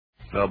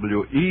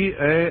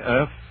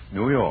WEAF,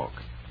 New York.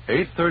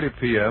 8:30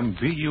 p.m.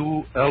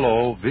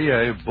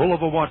 BULOVA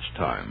Bulova watch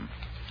time.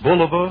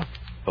 Bulova,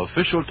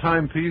 official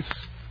timepiece,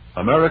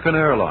 American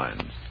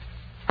Airlines.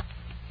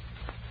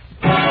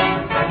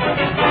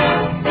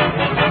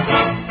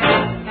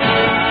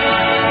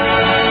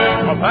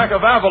 A pack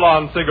of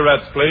Avalon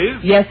cigarettes, please.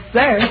 Yes,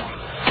 sir.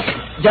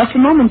 Just a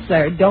moment,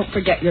 sir. Don't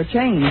forget your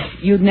change.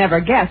 You'd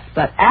never guess,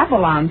 but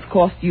Avalons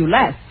cost you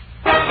less.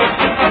 So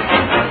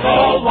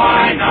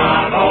why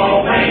not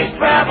always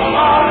travel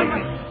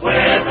on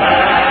with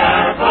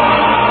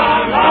Avalon?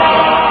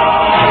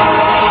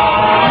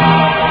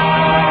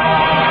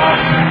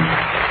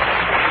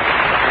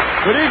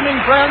 Good evening,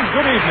 friends.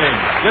 Good evening.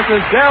 This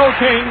is Del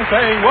King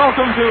saying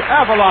welcome to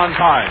Avalon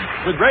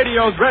Time with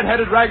radio's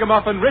red-headed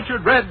ragamuffin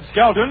Richard Red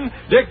Skelton,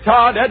 Dick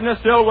Todd, Edna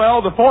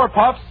Stillwell, the Four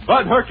Puffs,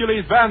 Bud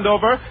Hercules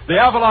Vandover, the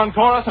Avalon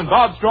Chorus, and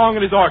Bob Strong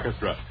and his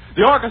orchestra.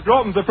 The orchestra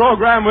opens the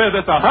program with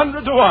It's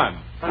 100 to 1.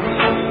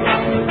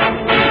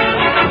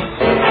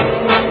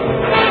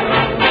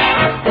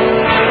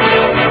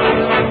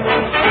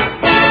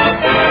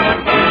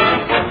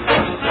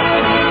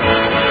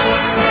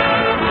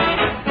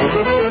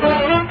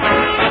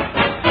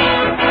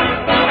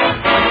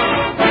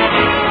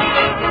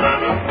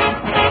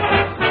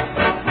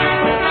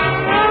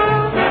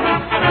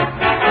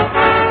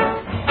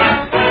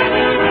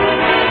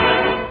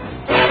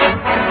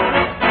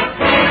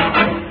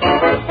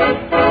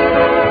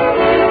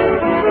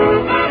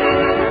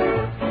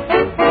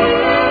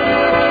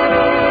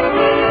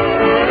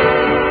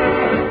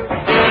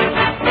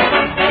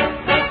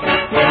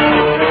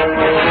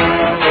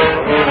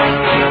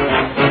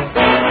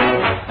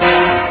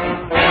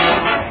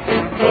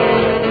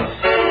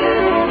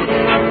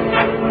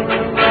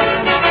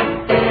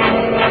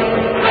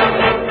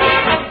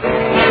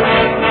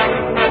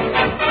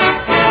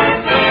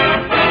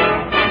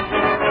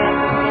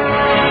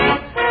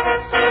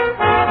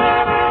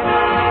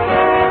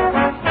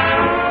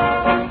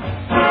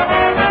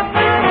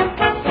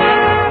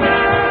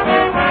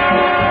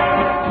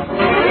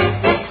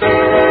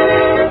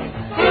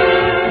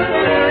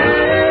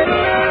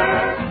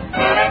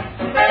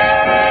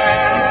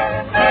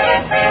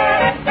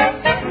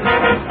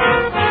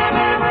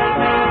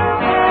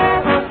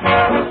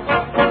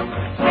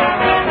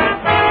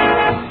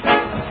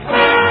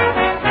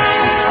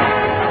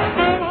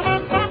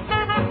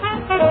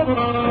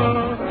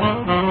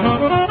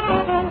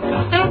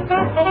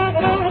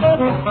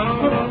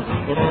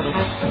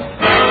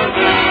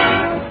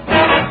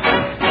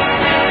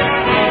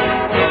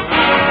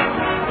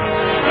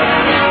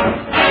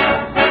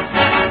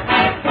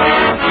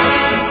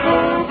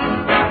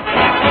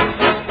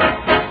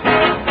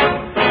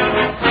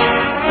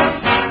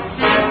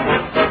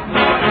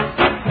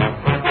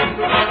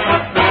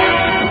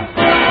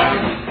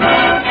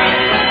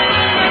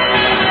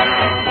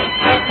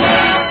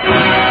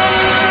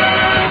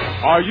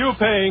 Are you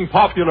paying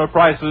popular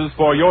prices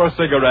for your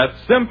cigarettes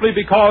simply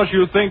because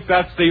you think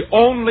that's the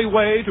only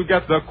way to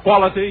get the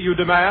quality you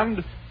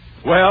demand?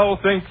 Well,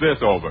 think this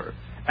over.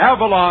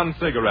 Avalon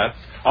cigarettes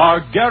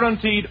are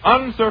guaranteed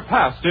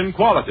unsurpassed in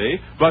quality,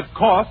 but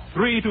cost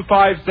 3 to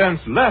 5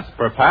 cents less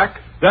per pack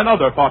than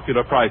other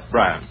popular price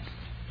brands.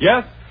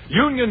 Yes,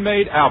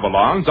 union-made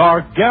Avalons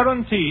are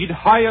guaranteed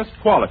highest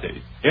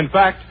quality. In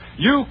fact,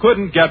 you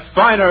couldn't get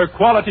finer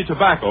quality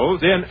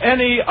tobaccos in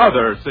any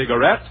other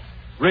cigarette,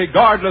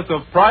 regardless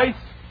of price,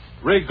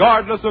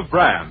 regardless of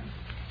brand.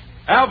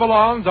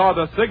 Avalons are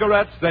the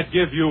cigarettes that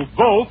give you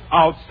both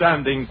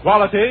outstanding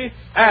quality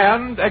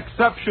and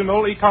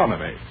exceptional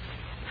economy.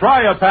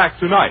 Try a pack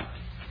tonight.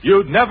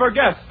 You'd never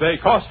guess they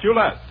cost you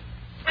less.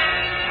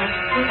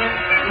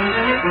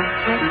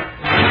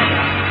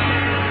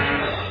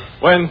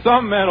 When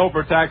some men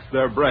overtax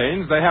their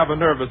brains, they have a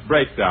nervous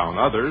breakdown.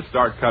 Others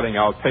start cutting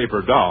out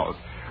paper dolls.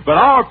 But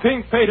our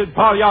pink-painted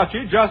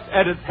Pagliacci just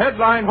edits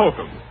headline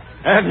hokum.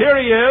 And here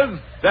he is,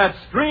 that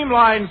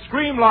streamlined,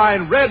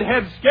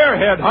 redhead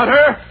scarehead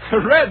hunter,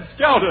 Red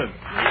Skelton.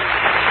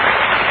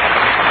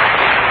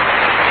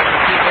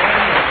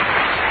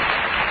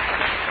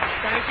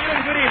 Thank you,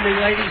 and good evening,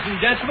 ladies and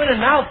gentlemen.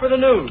 And now for the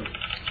news.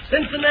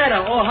 Cincinnati,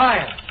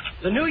 Ohio.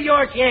 The New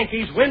York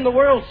Yankees win the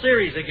World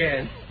Series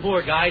again.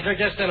 Poor guys, they're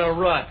just in a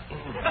rut.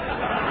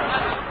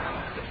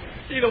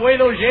 See, the way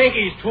those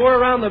Yankees tore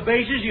around the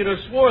bases, you'd have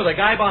swore the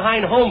guy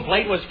behind home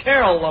plate was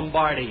Carol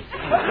Lombardi.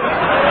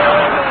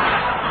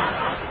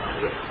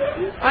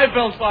 I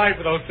felt sorry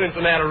for those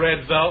Cincinnati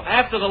Reds, though.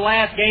 After the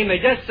last game, they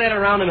just sat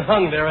around and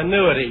hung their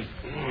annuities.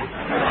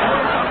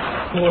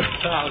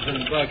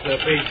 $4,000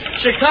 apiece.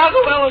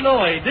 Chicago,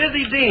 Illinois,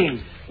 Dizzy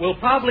Dean will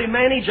probably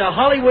manage a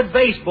Hollywood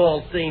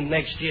baseball team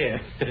next year.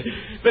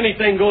 If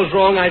anything goes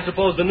wrong, I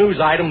suppose the news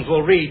items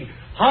will read,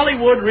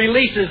 Hollywood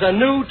releases a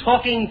new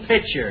talking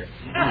picture.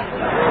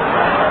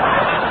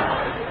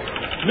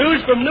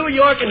 News from New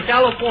York and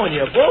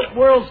California. Both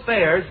World's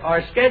Fairs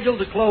are scheduled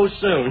to close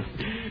soon.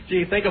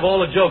 Gee, think of all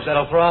the jokes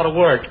that'll throw out of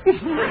work.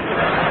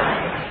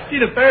 See,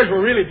 the fairs were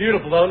really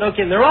beautiful, though. No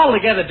kidding. They're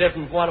altogether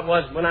different from what it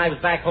was when I was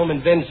back home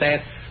in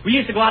Vincennes. We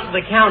used to go out to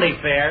the county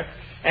fair,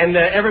 And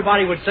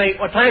everybody would say,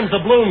 what time's the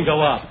balloon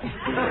go up?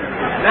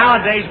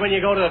 Nowadays, when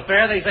you go to the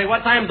fair, they say,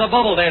 what time's the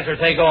bubble dancer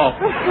take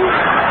off?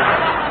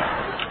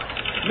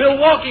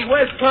 Milwaukee,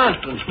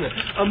 Wisconsin.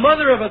 A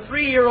mother of a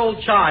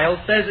 3-year-old child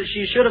says that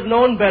she should have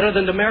known better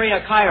than to marry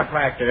a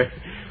chiropractor.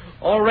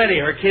 Already,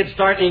 her kid's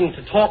starting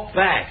to talk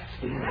back.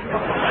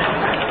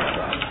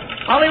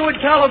 Hollywood,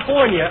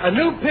 California. A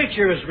new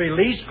picture is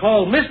released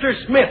called Mr.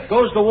 Smith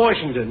Goes to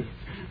Washington.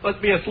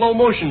 Must be a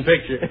slow-motion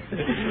picture.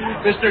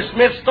 Mr.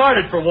 Smith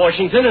started for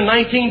Washington in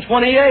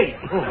 1928.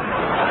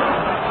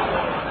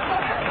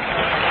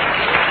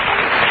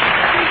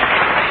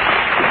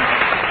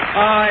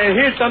 And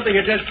here's something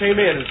that just came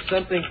in. It's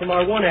something from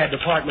our one-ad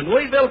department.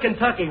 Louisville,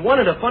 Kentucky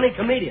wanted a funny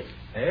comedian.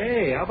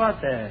 Hey, how about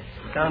that?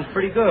 Sounds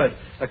pretty good.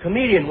 A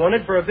comedian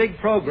wanted for a big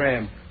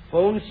program.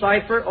 Phone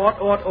cipher,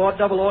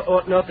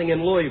 nothing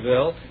in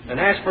Louisville, and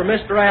ask for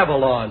Mr.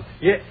 Avalon.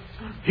 Yeah,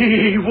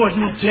 he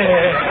wouldn't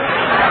dare.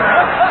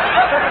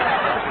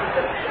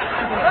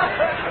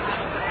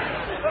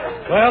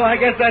 Well, I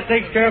guess that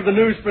takes care of the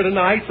news for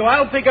tonight, so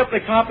I'll pick up the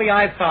copy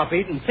I've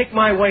copied and pick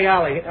my way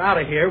out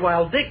of here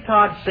while Dick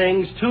Todd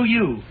sings To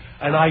You.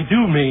 And I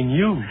do mean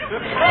you.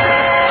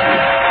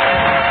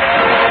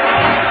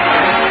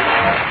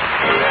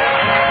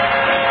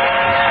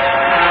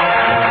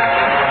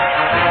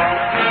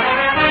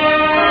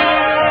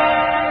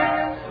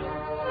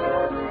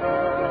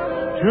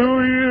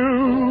 To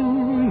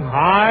you,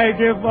 I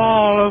give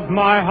all of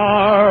my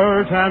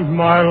heart and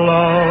my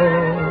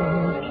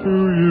love to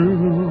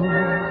you.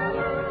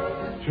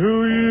 To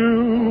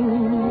you,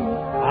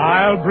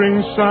 I'll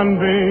bring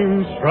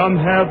sunbeams from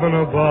heaven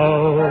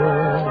above.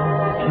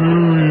 To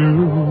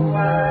you,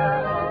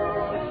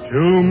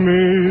 to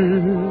me,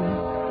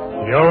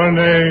 you're an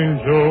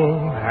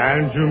angel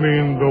and you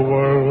mean the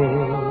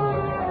world.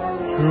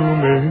 To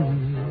me,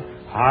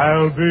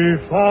 I'll be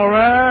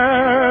forever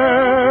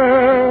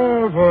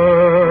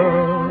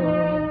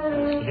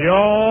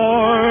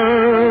yours.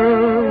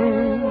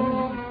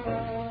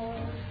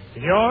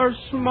 Your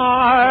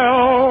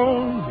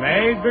smile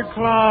made the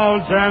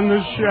clouds and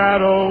the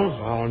shadows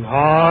on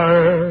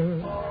high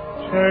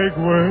take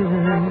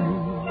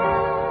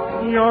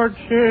wing. Your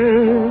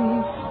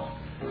kiss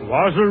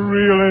was a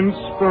real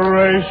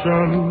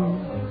inspiration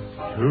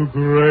to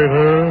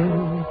greater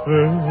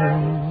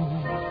things.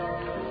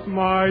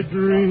 My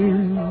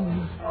dream,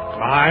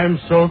 I'm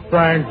so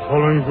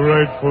thankful and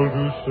grateful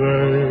to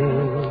say,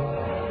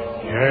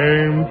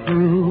 came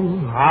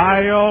true.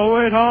 I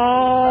owe it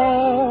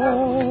all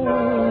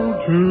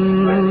to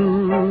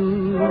you.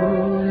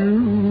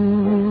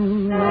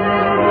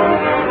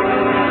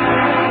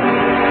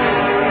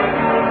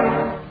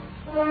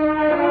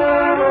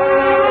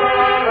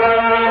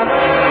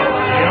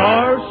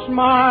 Your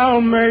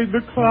smile made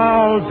the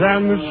clouds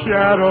and the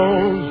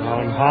shadows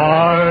on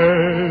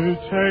high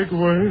take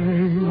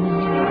wing.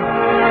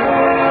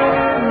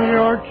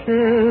 Your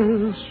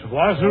kiss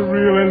was a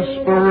real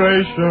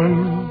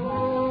inspiration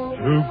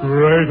to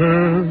greater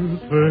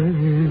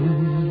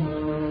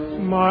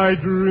things. My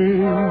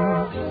dream,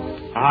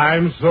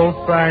 I'm so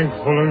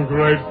thankful and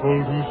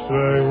grateful to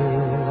say,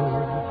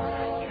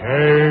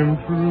 came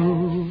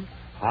true.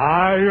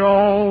 I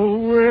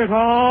owe it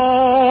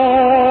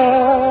all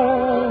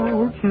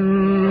to you.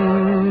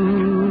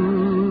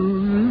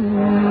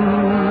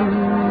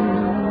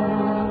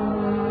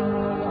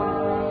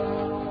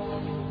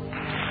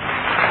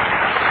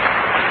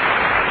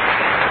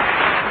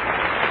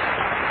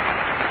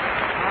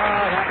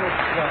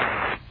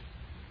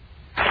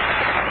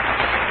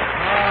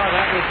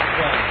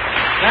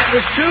 That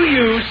was To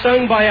You,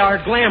 sung by our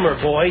glamour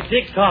boy,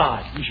 Dick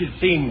Todd. You should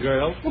see him,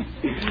 girl.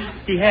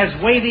 He has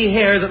wavy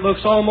hair that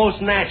looks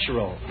almost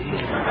natural.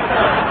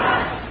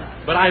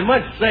 But I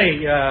must say,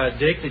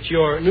 Dick, that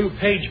your new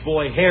page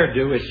boy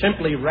hairdo is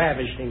simply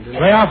ravishing to me.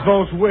 Lay off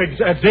those wigs,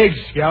 digs,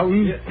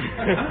 Skelton.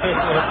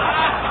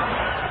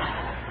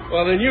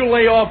 Well, then you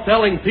lay off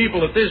telling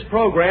people that this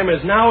program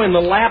is now in the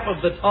lap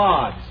of the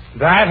Todds.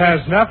 That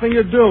has nothing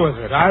to do with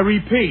it. I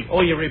repeat.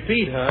 Oh, you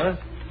repeat, huh?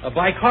 A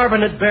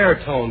bicarbonate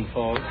baritone,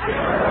 folks.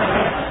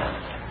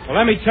 Well,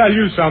 let me tell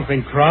you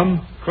something,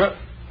 Crumb.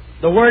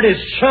 The word is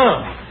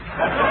chump.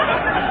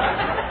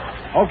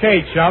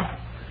 Okay, Chump.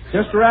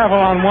 Mr.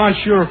 Avalon wants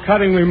your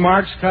cutting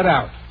remarks cut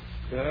out.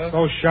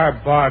 Those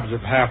sharp barbs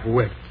of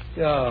half-wit.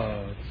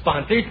 Oh,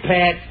 sponsored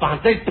Pat.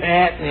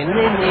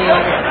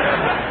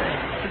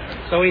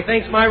 So he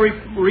thinks my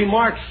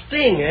remarks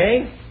sting,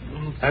 eh?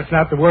 That's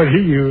not the word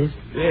he used.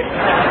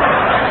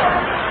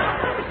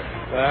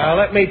 Well,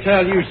 let me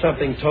tell you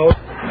something, Toad.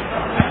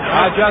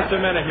 Just a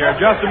minute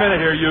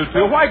here, you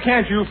two. Why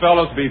can't you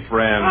fellows be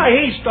friends?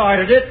 He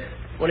started it.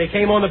 When he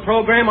came on the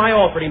program, I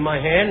offered him my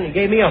hand, and he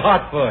gave me a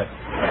hot foot.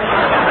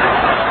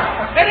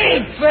 It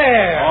ain't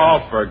fair.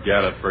 Oh,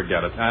 forget it.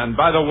 And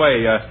by the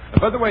way,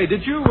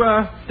 did you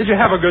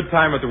have a good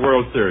time at the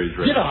World Series,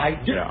 Rick? Did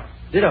I? Yeah.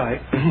 Did I? Is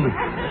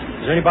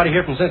there anybody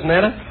here from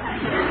Cincinnati?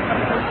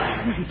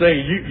 Say,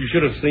 you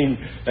should have seen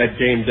that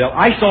game, Del.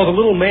 I saw the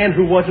little man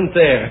who wasn't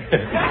there.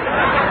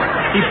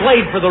 He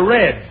played for the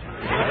Reds.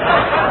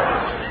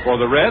 For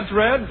the Reds,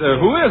 Red?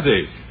 Who is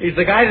he? He's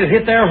the guy that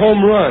hit their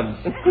home run.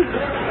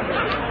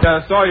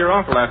 I saw your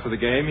uncle after the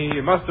game.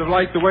 He must have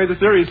liked the way the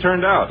series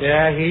turned out.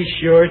 Yeah, he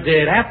sure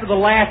did. After the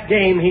last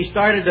game, he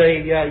started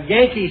a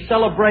Yankee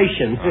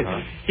celebration.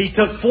 He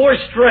took 4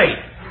 straight.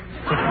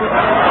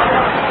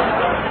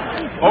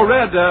 Oh,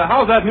 Red,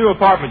 how's that new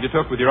apartment you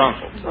took with your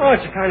uncle? Oh,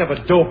 it's a kind of a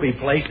dopey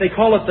place. They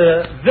call it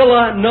the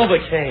Villa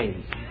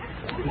Novocaine.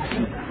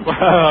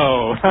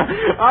 Wow.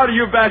 How do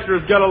you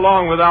bachelors get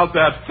along without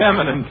that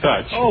feminine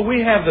touch? Oh,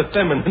 we have the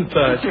feminine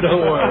touch,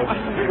 don't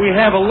worry. We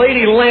have a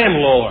lady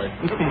landlord.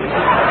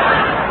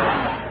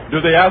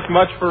 Do they ask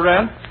much for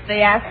rent?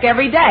 They ask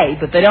every day,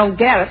 but they don't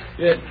get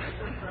it.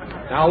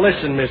 Now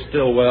listen, Miss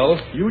Stillwell,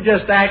 you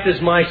just act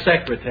as my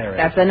secretary.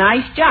 That's a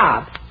nice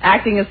job,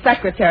 acting as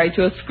secretary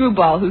to a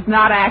screwball who's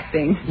not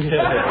acting.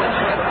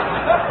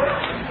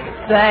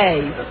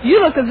 Say, you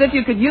look as if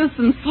you could use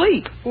some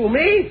sleep. Who,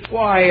 me?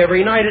 Why,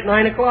 every night at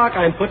 9 o'clock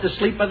I'm put to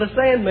sleep by the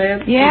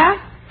Sandman. Yeah?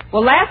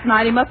 Well, last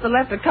night he must have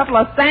left a couple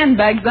of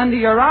sandbags under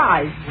your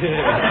eyes.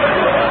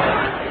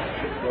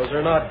 Those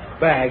are not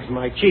bags.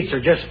 My cheeks are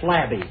just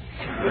flabby.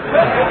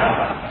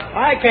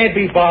 I can't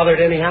be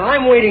bothered anyhow.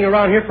 I'm waiting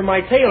around here for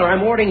my tailor.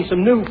 I'm ordering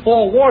some new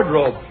fall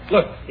wardrobe.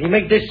 Look, he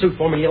made this suit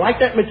for me. You like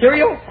that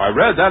material? Why,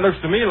 Red, that looks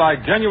to me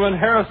like genuine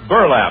Harris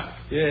burlap.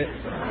 Yeah.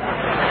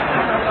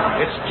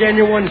 It's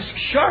genuine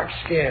shark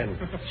skin.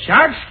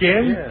 Shark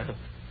skin? Yeah.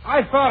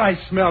 I thought I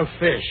smelled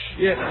fish.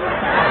 Yeah.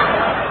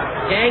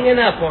 Ganging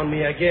up on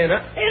me again,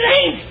 huh? It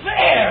ain't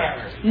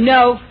fair!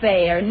 No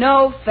fair,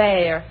 no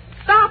fair.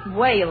 Stop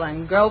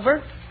wailing,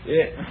 Grover.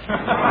 Yeah.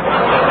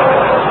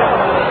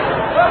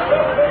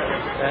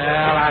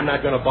 Well, I'm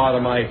not going to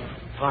bother my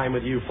time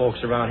with you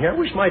folks around here. I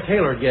wish my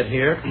tailor would get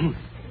here.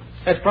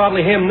 That's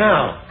probably him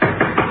now.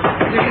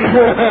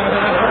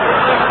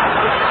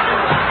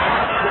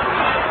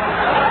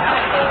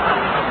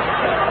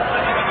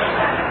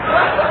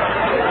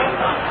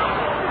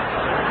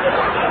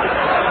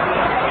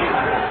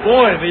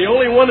 Boy, the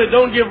only one that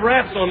don't give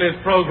raps on this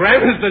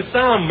program is the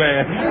sound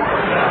man.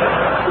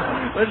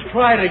 Let's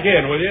try it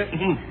again, will you?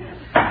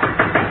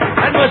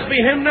 That must be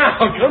him now.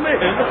 Come in.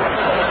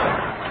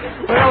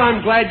 Well,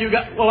 I'm glad you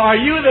got... Well, are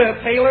you the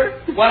tailor?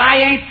 Well, I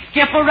ain't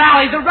Skipper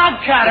Raleigh, the rug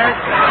cutter.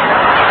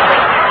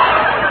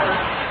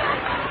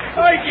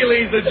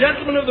 Hercules, the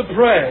gentleman of the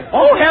press.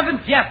 Oh,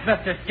 heavens, yes,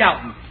 Mr.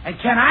 Skelton. And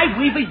can I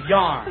weave a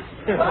yarn?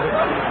 Weave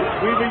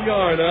a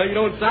yarn, huh? You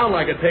don't sound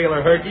like a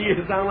tailor, Herky. You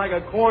sound like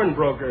a corn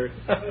broker.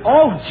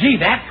 Oh, gee,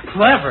 that's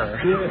clever.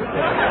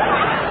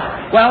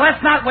 Well,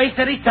 let's not waste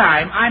any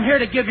time. I'm here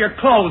to give your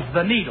clothes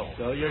the needle.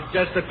 So you're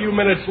just a few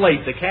minutes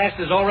late. The cast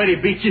has already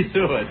beat you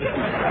to it.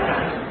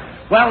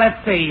 Well,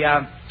 let's see.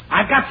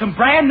 I've got some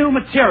brand new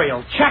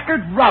material,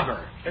 checkered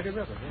rubber. Checkered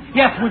rubber, huh?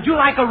 Yes, would you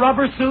like a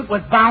rubber suit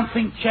with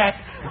bouncing checks?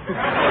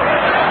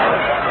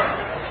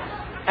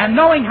 And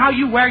knowing how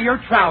you wear your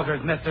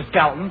trousers, Mr.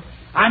 Skelton,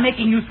 I'm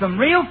making you some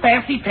real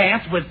fancy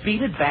pants with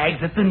beaded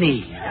bags at the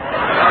knee.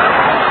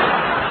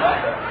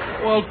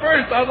 Well,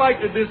 first, I'd like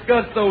to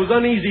discuss those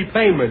uneasy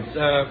payments.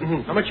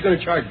 How much are you going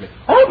to charge me?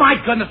 Oh, my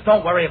goodness,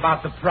 don't worry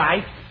about the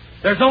price.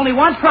 There's only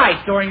one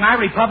price during my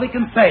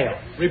Republican sale.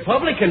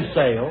 Republican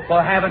sale?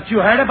 Well, haven't you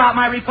heard about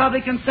my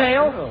Republican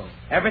sale? No.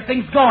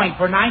 Everything's going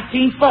for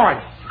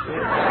 1940.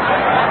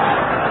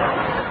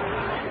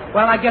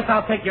 Well, I guess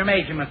I'll take your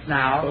measurements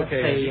now.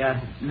 Okay. Let's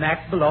see,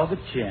 neck below the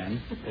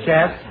chin,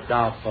 chest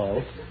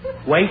doubtful,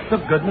 waist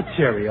of good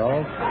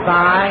material,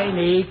 thigh,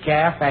 knee,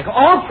 calf, ankle,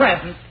 all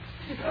present.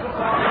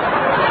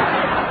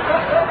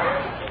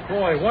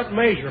 Boy, what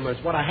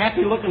measurements. What a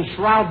happy-looking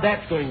shroud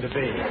that's going to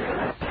be.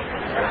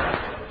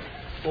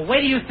 Well,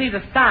 wait till you see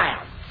the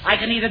style. I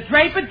can either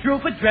drape it,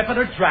 droop it, drip it,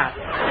 or drop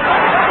it.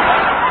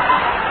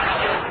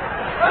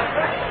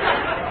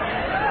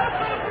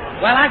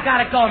 Well, I've got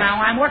to go now.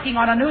 I'm working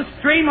on a new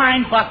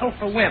streamlined bustle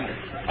for women.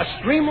 A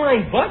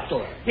streamlined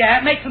bustle? Yeah,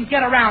 it makes them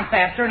get around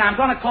faster, and I'm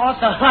going to call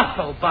it the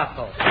hustle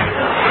bustle.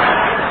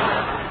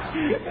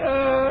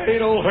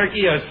 Ain't old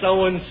Herky a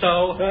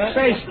so-and-so, huh?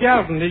 Say,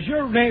 Skelton, is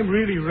your name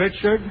really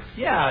Richard?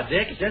 Yeah,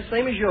 Dick, it's just the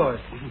same as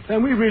yours.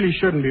 Then we really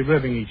shouldn't be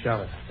ribbing each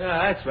other.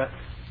 Yeah, that's right.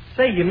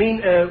 Say, you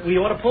mean we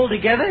ought to pull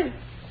together?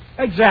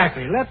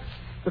 Exactly. Let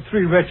the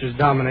 3 Richards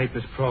dominate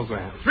this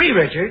program. 3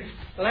 Richards?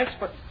 Well, that's...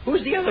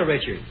 Who's the other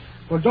Richard?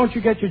 Well, don't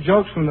you get your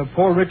jokes from the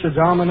Poor Richard's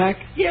Almanac?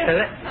 Yeah,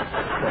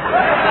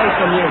 play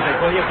some music,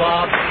 will you,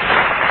 Bob?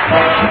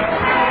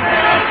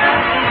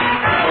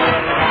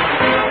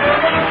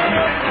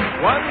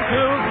 1,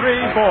 2,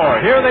 3,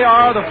 4. Here they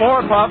are, the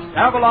 4 Pups,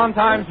 Avalon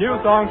Times new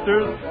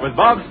songsters, with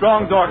Bob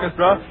Strong's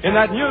orchestra, in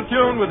that new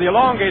tune with the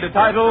elongated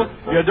title,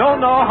 You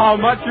Don't Know How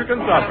Much You Can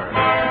Suffer.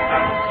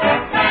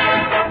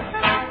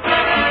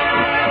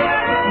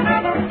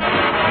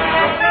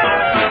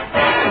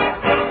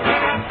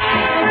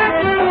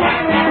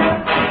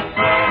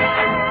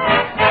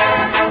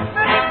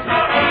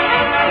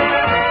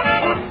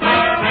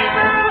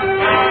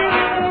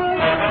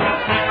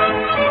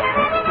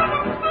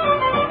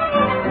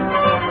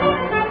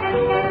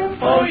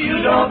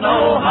 Don't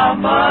know how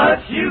much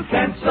you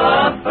can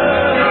suffer.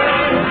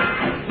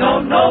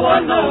 Don't know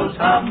one knows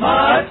how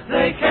much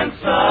they can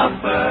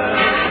suffer.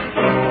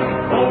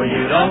 Oh,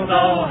 you don't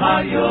know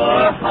how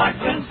your heart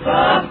can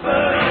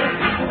suffer.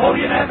 Oh,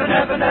 you never,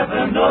 never,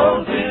 never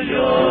know till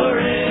you're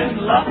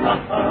in love.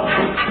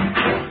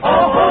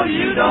 Oh,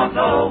 you don't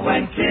know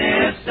when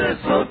kisses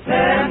so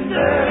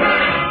tender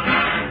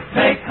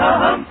may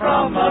come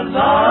from a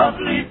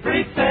lovely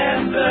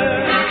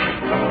pretender.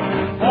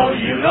 Oh,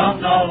 you don't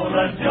know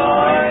the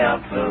joy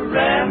of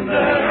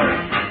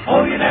surrender.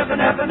 Oh, you never,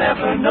 never,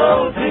 never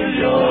know till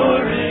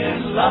you're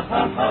in love.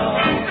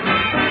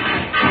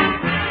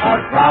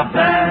 Heartthrobs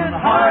and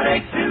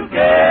heartache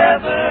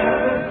together.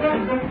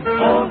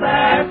 Oh,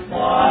 that's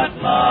what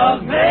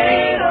love's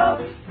made of,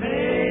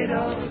 made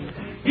of.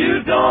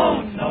 You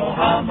don't know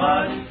how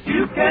much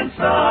you can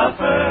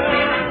suffer.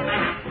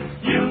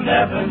 You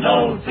never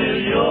know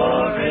till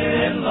you're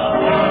in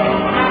love.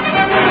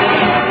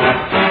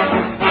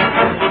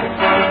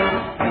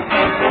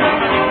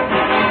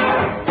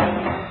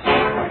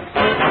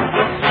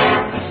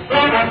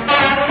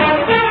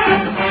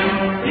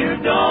 You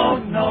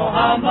don't know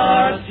how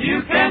much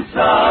you can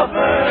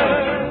suffer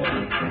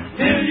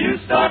till you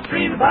start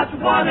dreaming about the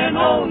one and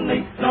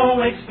only.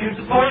 No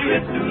excuses for you,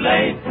 it's too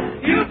late.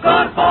 You've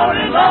got to fall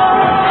in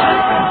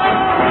love.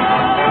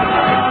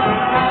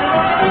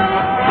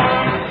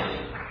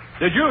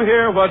 Did you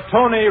hear what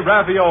Tony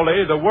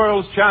Ravioli, the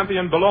world's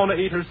champion bologna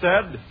eater,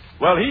 said?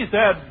 Well, he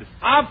said,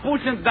 I'm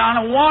pushing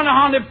down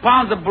 100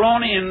 pounds of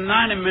bologna in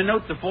 90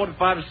 minutes to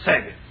 45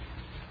 seconds.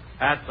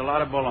 That's a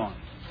lot of bologna.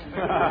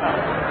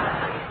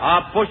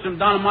 I pushed them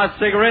down my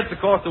cigarettes, of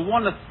course, the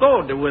one that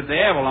thought it was the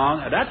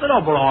Avalon. That's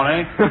no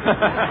bologna.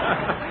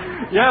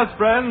 Yes,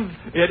 friends,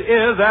 it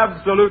is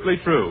absolutely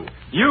true.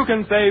 You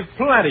can save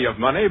plenty of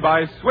money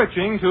by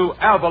switching to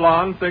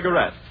Avalon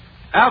cigarettes.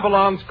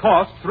 Avalon's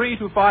cost 3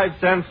 to 5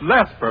 cents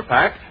less per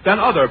pack than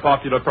other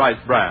popular price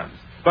brands.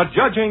 But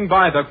judging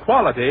by the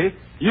quality,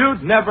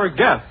 you'd never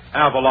guess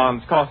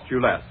Avalon's cost you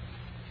less.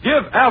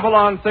 Give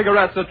Avalon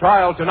cigarettes a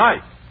trial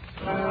tonight.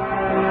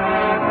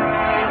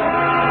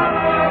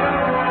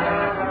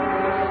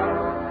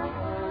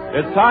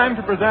 It's time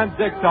to present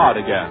Dick Todd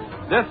again,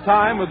 this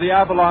time with the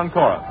Avalon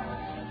Chorus.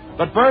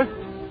 But first,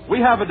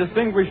 we have a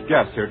distinguished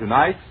guest here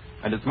tonight,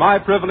 and it's my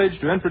privilege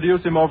to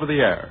introduce him over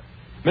the air.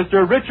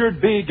 Mr.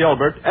 Richard B.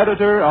 Gilbert,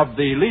 editor of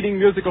the leading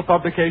musical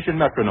publication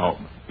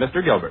Metronome.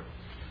 Mr. Gilbert.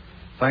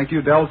 Thank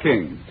you, Del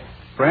King.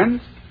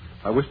 Friends,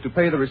 I wish to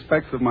pay the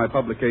respects of my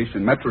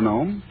publication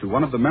Metronome to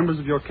one of the members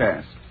of your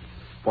cast.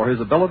 For his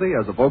ability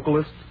as a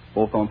vocalist,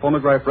 both on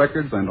phonograph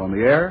records and on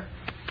the air,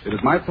 it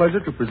is my pleasure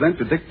to present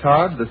to Dick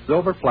Todd the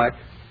silver plaque,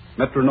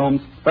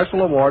 Metronome's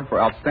special award for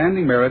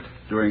outstanding merit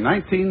during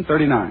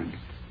 1939.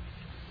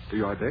 To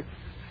you, Dick.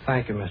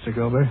 Thank you, Mr.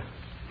 Gilbert.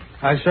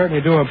 I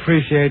certainly do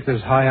appreciate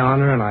this high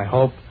honor, and I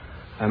hope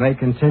I may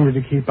continue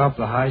to keep up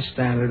the high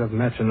standard of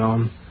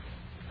Metronome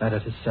that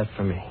it has set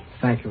for me.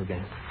 Thank you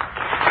again.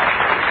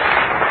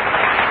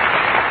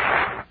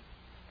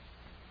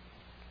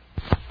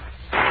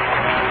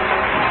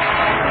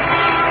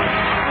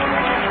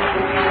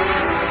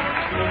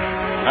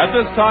 At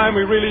this time,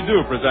 we really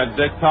do present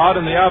Dick Todd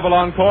and the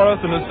Avalon Chorus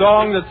in a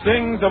song that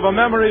sings of a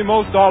memory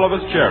most all of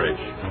us cherish,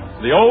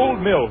 the old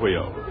mill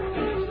wheel.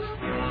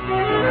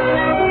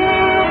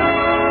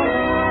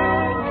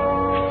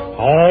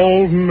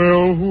 Old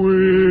mill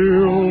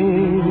wheel,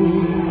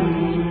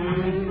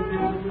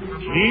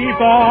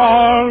 keep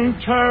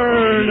on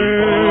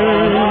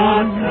turning,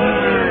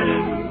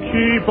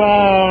 keep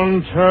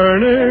on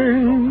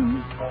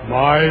turning,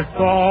 my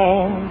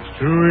thoughts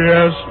to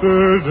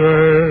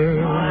yesterday,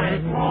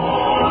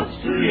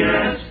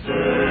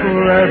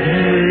 let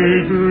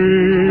me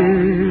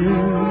dream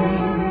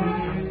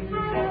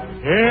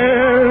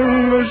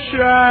in the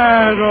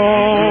shadows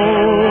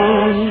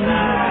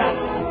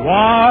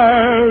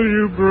while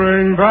you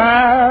bring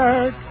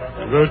back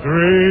the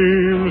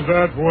dreams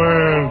that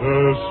went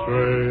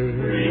astray.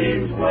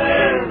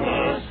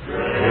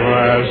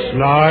 Last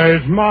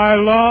night my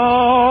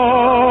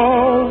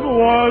love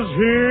was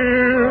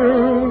here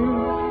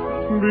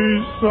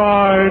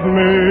beside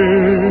me.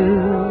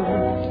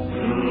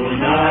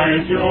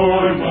 Tonight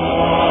your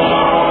love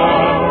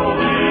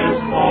is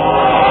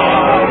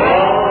far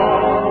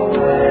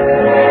away.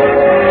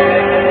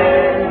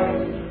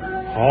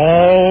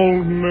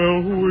 Old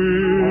mill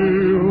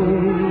wheel,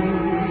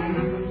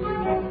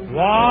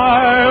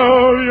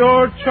 while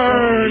you're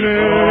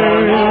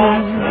turning,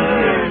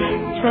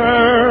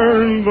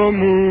 turn the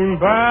moon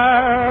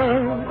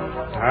back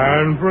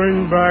and bring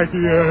back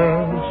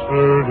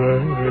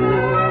yesterday.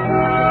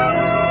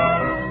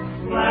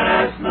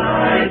 Last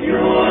night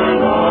your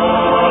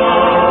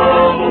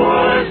love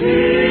was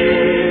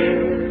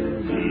here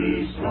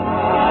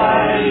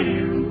beside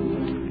you.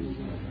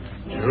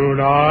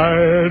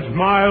 Tonight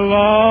my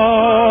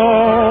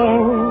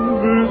love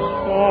is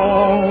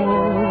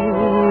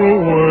far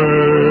away.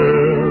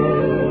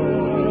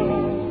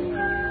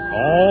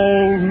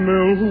 Old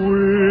mill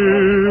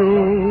wheel,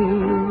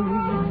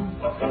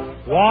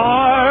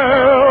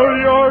 while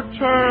you're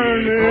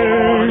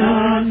turning,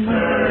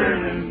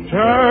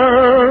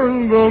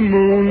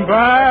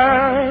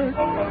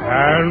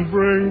 and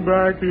bring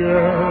back yesterday.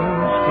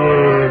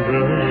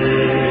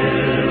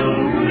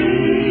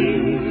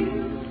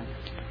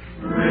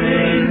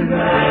 Bring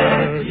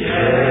back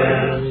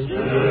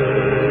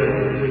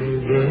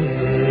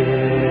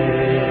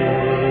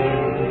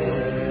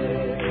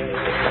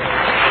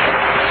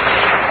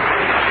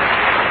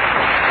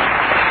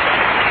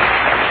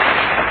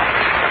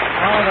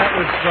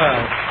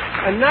Swell.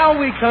 And now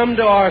we come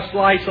to our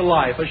Slice of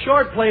Life, a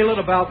short playlet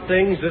about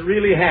things that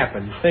really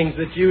happen, things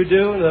that you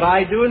do and that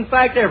I do, in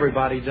fact,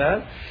 everybody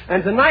does.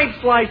 And tonight's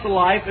Slice of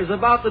Life is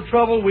about the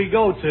trouble we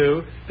go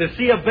to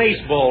see a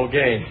baseball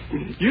game.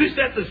 You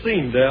set the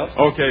scene, Del.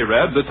 Okay,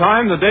 Red. The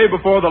time, the day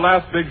before the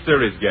last big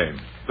series game.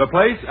 The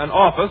place, an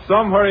office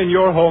somewhere in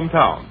your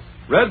hometown.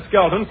 Red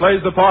Skelton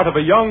plays the part of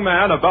a young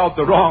man about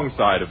the wrong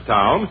side of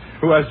town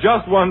who has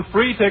just won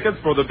free tickets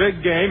for the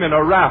big game in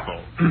a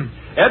raffle.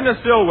 Edna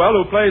Stillwell,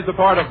 who plays the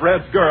part of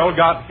Red's girl,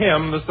 got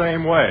him the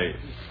same way.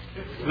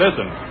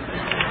 Listen.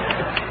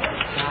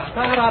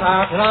 Well,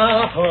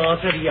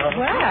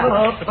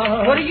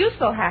 what are you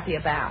so happy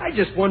about? I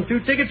just won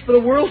 2 tickets for the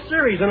World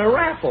Series in a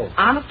raffle.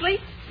 Honestly?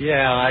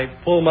 Yeah, I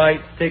pulled my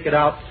ticket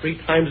out 3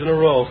 times in a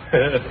row.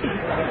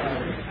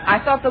 I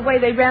thought the way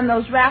they ran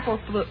those raffles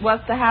was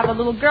to have a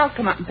little girl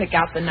come up and pick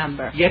out the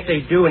number. Yes,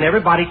 they do, and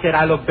everybody said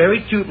I look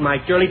very cute in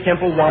my Shirley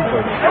Temple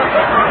Wampus.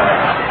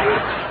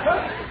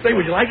 Say,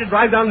 would you like to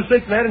drive down to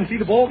Cincinnati and see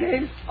the ball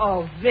game?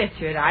 Oh,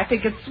 Richard, I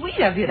think it's sweet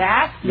of you to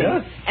ask me.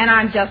 Yes. And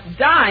I'm just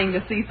dying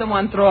to see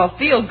someone throw a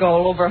field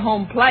goal over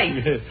home plate.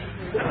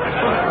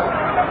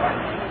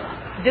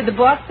 Did the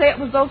boss say it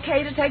was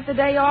okay to take the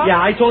day off? Yeah,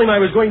 I told him I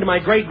was going to my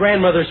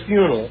great-grandmother's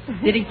funeral.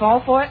 Did he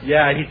fall for it?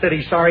 Yeah, and he said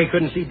he's sorry he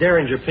couldn't see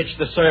Derringer pitch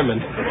the sermon.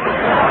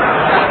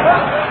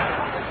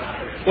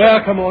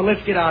 Well, come on,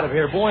 let's get out of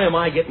here. Boy, am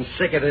I getting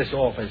sick of this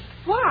office.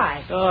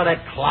 Why? Oh,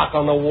 that clock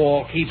on the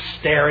wall keeps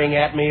staring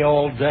at me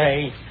all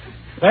day.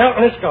 Well,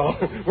 let's go.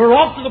 We're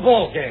off to the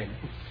ball game.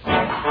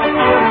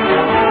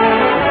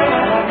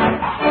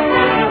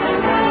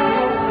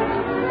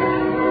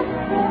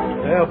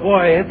 Well,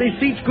 boy, ain't these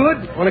seats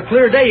good? On a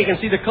clear day, you can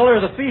see the color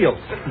of the field.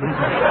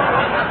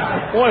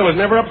 Boy, I was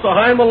never up so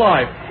high in my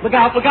life. Look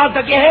out, duck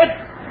your head.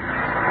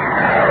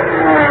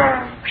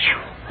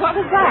 What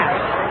was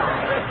that?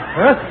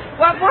 Huh?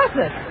 What was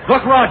it?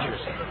 Buck Rogers.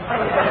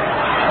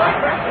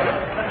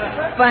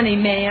 Funny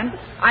man.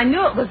 I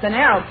knew it was an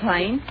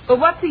aeroplane, but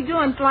what's he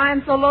doing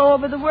flying so low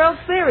over the World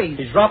Series?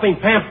 He's dropping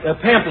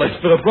pamphlets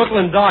for the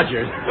Brooklyn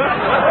Dodgers.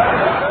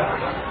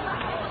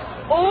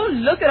 Oh,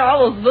 look at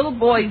all those little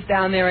boys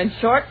down there in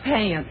short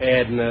pants.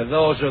 Edna,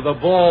 those are the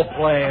ball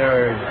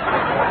players.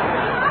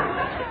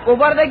 Well,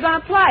 what are they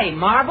going to play?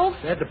 Marbles?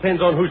 That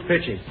depends on who's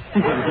pitching.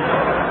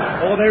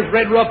 Oh, there's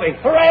Red Ruffing.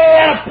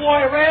 Hooray,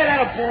 attaboy, Red,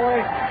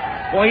 attaboy.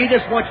 Boy, you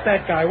just watch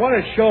that guy. What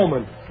a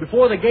showman.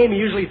 Before the game, he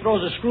usually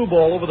throws a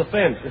screwball over the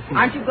fence.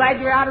 Aren't you glad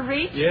you're out of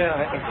reach? Yeah.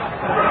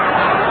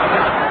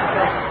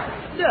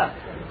 Look,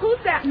 who's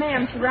that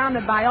man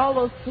surrounded by all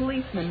those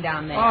policemen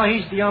down there? Oh,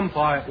 he's the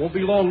umpire. Won't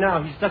be long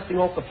now. He's dusting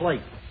off the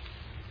plate.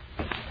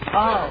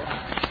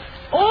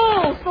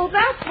 Oh, so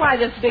that's why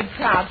this big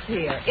crowd's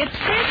here. It's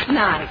fish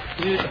night.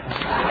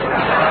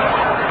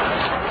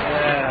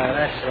 Yeah,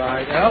 that's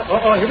right.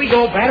 Oh, here we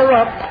go. Batter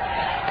up.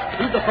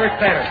 Who's the first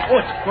batter? Oh,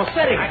 it's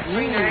Rossetti.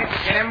 Peanuts.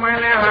 Get him while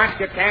they're hot.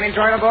 You can't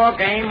enjoy the ball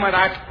game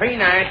without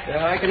peanuts.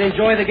 I can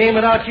enjoy the game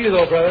without you,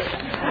 though, brother.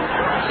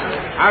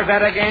 How's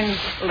that again,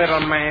 little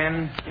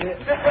man?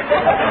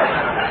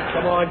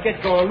 Come on,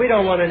 get going. We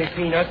don't want any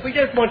peanuts. We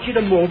just want you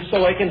to move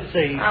so I can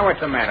see. Now, what's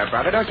the matter,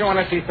 brother? Don't you want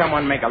to see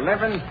someone make a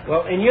living?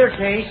 Well, in your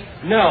case,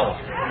 no.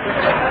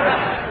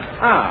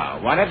 Oh,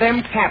 one of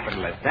them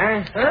capitalists,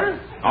 huh?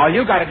 All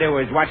you got to do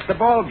is watch the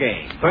ball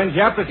game. Turns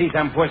you up to see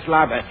some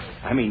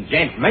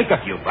gent make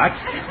a few bucks.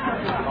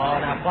 Oh,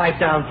 now pipe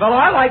down, fellow.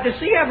 I like to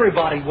see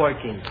everybody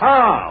working.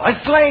 Oh, a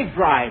slave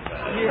driver.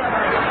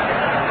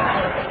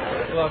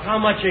 Look, how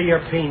much are your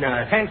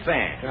peanuts? 10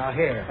 cents. Now,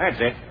 here. That's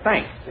it.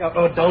 Thanks.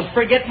 Oh, don't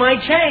forget my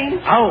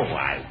change. Oh,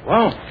 I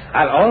won't.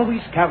 I'll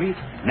always carry it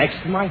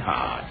next to my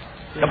heart.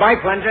 Goodbye,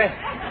 Plunger.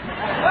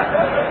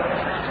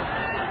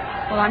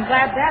 Well, I'm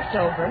glad that's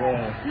over.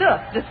 Yeah. Look,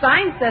 the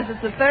sign says it's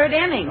the third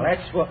inning. Well,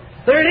 that's what...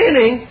 Third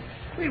inning?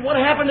 Wait, what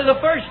happened to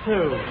the first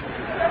 2?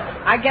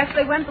 I guess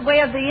they went the way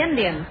of the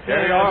Indians.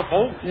 Here you are,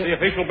 folks. The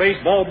official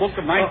baseball book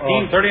of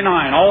 1939.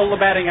 All the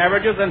batting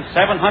averages and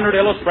 700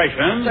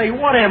 illustrations. Say,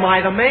 what am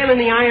I, the man in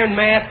the iron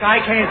mask?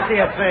 I can't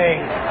see a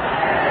thing.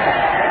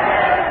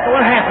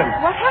 What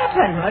happened? What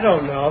happened? I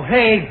don't know.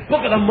 Hey,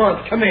 book of the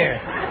month, come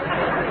here.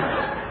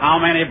 How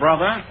many,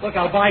 brother? Look,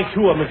 I'll buy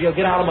 2 of them if you'll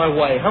get out of my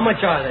way. How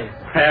much are they?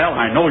 Well,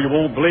 I know you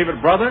won't believe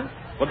it, brother,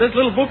 but this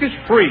little book is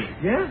free.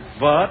 Yeah?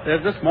 But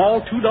there's a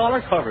small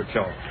 $2 cover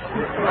charge.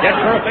 Just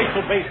for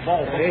official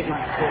baseball book.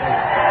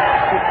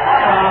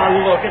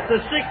 Look, it's the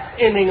 6th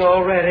inning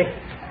already.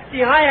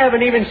 See, I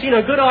haven't even seen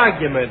a good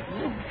argument.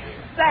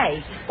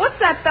 Say, what's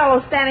that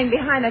fellow standing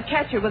behind the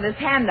catcher with his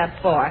hand up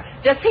for?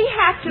 Does he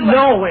have to...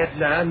 No,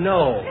 Edna,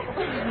 no.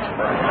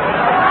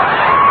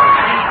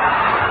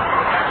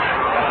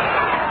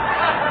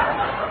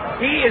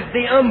 He is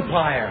the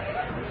umpire.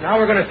 Now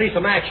we're going to see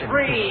some action.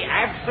 Free,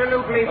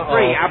 absolutely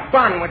free. A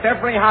bun with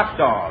every hot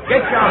dog.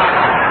 Get your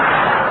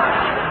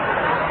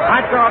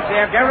hot dogs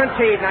here,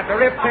 guaranteed not to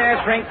rip,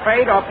 tear, shrink,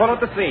 fade, or pull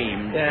at the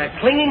seam.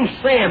 Clinging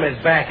Sam is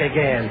back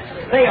again.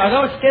 Hey, are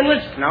those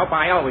skinless? Nope,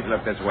 I always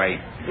look this way.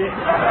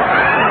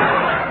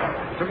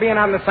 For being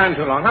out in the sun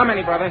too long. How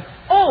many, brother?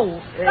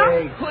 Oh, stop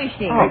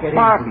pushing. Oh,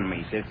 pardon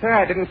me, sister.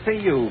 I didn't see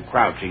you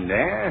crouching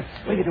there.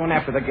 What are you doing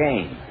after the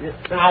game?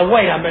 Now,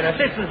 wait a minute.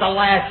 This is the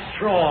last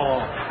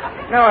straw.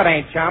 No, it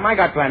ain't, chum. I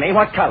got plenty.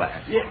 What color?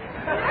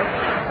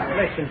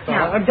 Listen,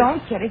 Now, fella.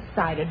 don't get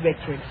excited,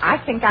 Richard. I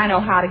think I know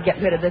how to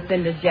get rid of this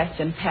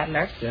indigestion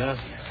peddler. Yeah?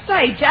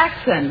 Say,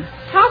 Jackson,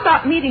 how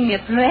about meeting me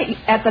at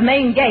the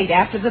main gate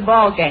after the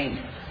ball game?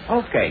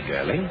 Okay,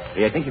 girlie.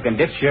 Do you think you can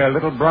ditch your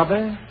little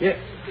brother? Yeah.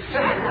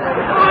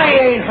 I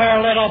ain't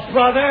her little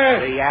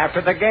brother. See you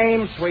after the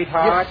game,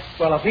 sweetheart.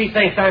 Well, if he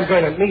thinks I'm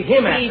going to meet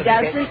him after He the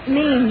game... doesn't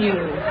mean you.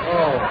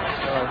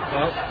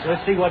 Well,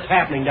 let's see what's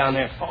happening down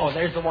there. Oh,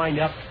 there's the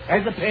wind-up.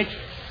 There's the pitch.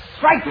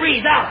 Strike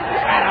three's out.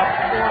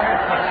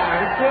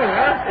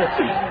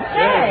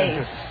 Hey,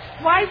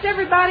 why is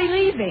everybody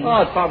leaving?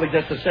 Oh, it's probably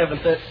just the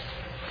seventh.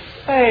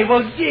 Hey,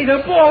 well, gee,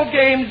 the ball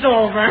game's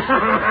over.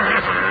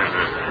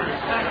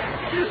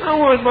 I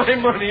want my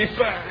money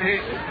back.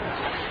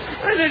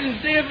 I didn't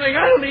see a thing.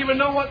 I don't even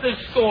know what the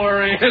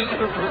score is.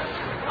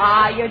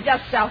 You're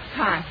just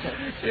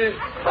self-conscious.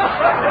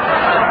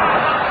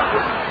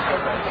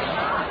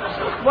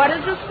 What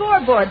does the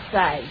scoreboard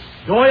say?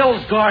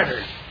 Doyle's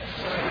Garters.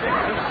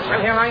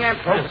 Well, here I am,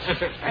 folks.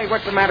 Hey,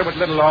 what's the matter with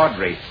little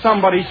Audrey?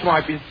 Somebody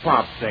swipe his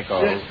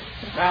popsicle.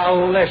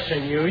 Now,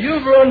 listen,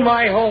 you've ruined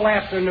my whole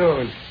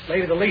afternoon.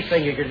 Maybe the least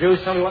thing you could do is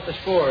tell me what the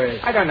score is.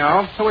 I don't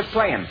know. Who is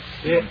playing?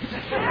 Yeah.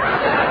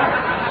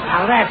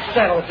 Now, that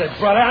settles it,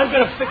 brother. I'm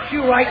going to fix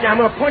you right now. I'm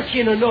going to punch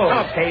you in the nose.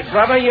 Okay,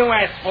 brother, you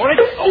asked for it.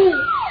 Oh!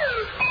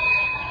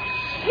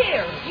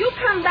 Here, you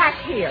come back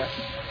here.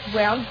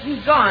 Well,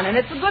 he's gone, and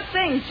it's a good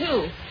thing,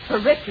 too, for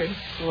Richard.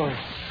 Oh.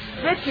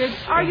 Richard,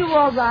 are you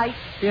all right?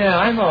 Yeah,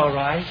 I'm all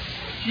right.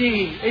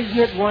 Gee, isn't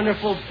it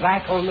wonderful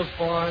back on the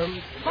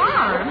farm?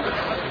 Farm?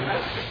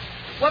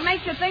 What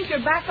makes you think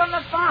you're back on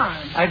the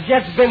farm? I've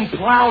just been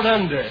plowed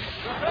under.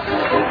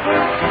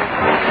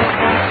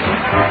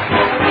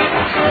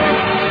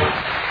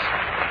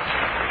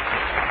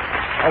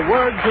 A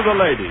word to the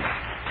ladies.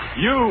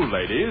 You,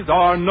 ladies,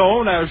 are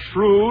known as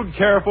shrewd,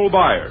 careful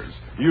buyers.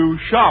 You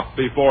shop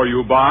before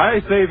you buy,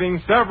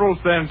 saving several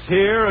cents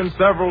here and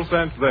several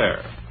cents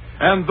there.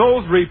 And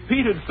those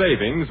repeated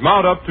savings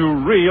mount up to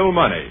real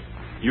money.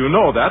 You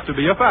know that to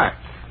be a fact.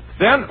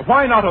 Then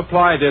why not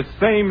apply this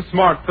same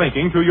smart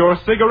thinking to your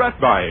cigarette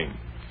buying?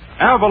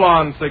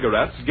 Avalon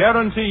cigarettes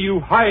guarantee you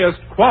highest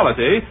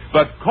quality,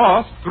 but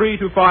cost 3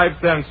 to 5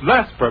 cents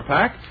less per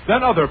pack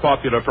than other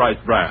popular price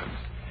brands.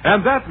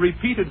 And that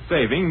repeated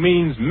saving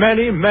means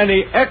many,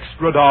 many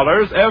extra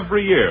dollars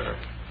every year.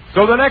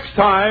 So the next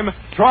time,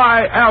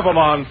 try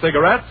Avalon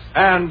cigarettes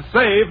and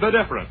save the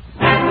difference.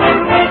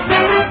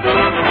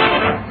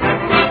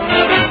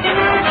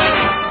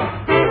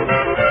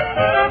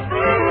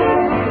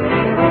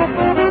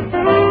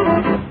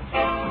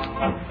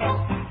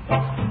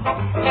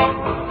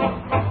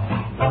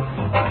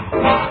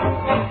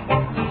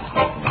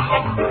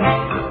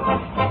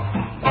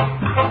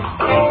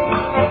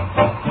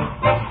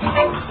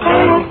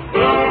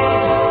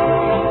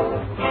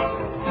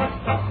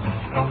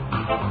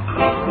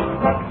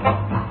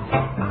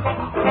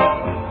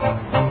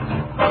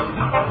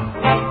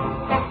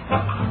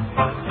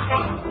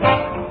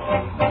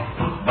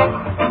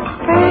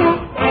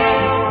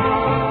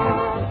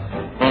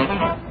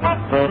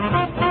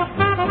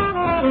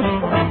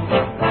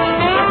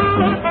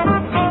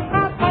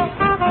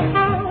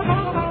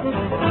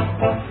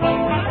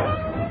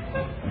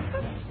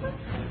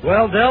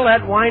 Well, Dell,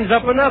 that winds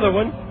up another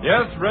one.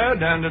 Yes,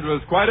 Red, and it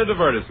was quite a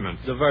divertisement.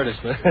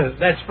 Divertisement.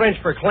 That's French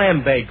for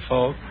clam bake,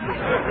 folks.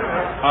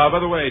 By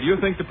the way, do you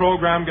think the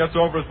program gets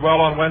over as well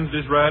on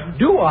Wednesdays, Red?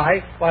 Do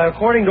I? Why,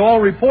 according to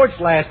all reports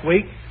last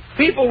week,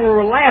 people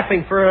were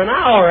laughing for an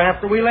hour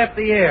after we left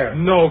the air.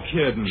 No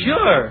kidding.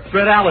 Sure.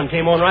 Fred Allen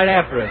came on right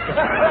after us.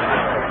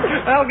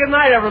 Well, good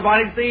night,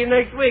 everybody. See you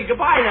next week.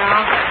 Goodbye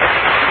now.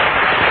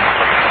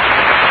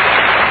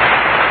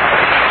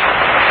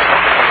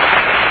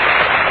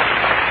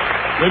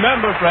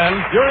 Remember,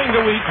 friends, during the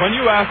week when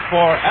you ask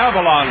for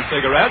Avalon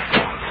cigarettes,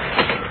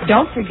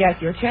 don't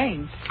forget your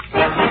change.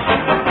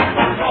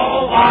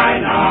 Oh, why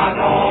not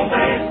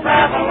always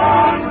travel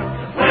on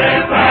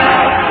with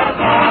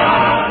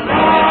Avalon?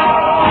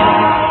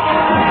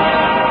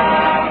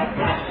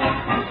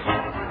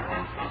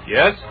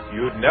 Yes,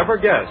 you'd never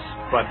guess,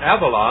 but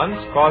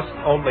Avalon's cost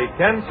only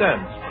 10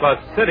 cents plus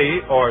city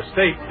or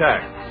state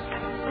tax.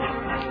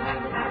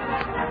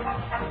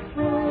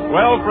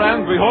 Well,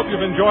 friends, we hope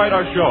you've enjoyed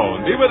our show.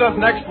 And be with us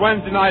next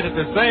Wednesday night at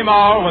the same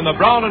hour when the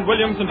Brown &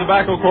 Williamson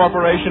Tobacco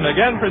Corporation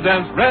again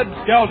presents Red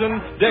Skelton,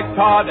 Dick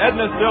Todd,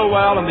 Edna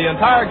Stillwell, and the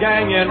entire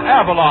gang in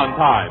Avalon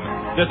Time.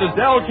 This is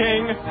Del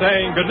King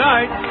saying good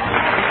night.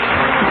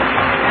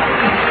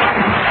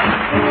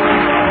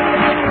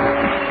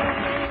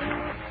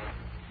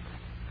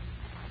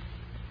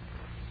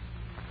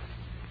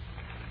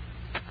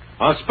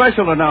 A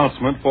special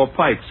announcement for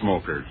pipe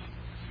smokers.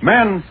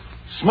 Men,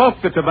 smoke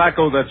the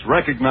tobacco that's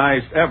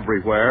recognized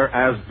everywhere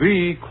as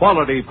the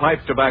quality pipe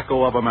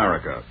tobacco of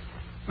America.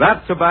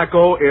 That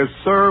tobacco is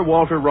Sir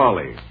Walter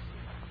Raleigh.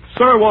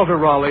 Sir Walter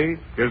Raleigh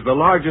is the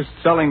largest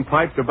selling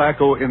pipe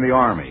tobacco in the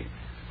Army,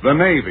 the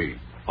Navy,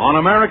 on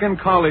American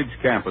college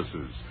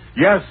campuses.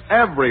 Yes,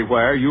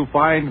 everywhere you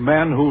find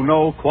men who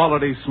know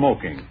quality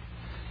smoking.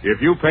 If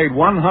you paid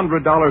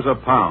 $100 a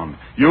pound,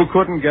 you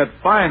couldn't get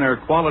finer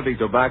quality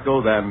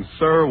tobacco than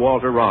Sir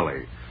Walter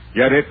Raleigh.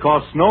 Yet it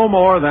costs no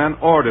more than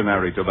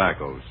ordinary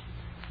tobaccos.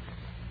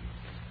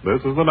 This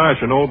is the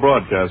National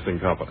Broadcasting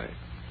Company.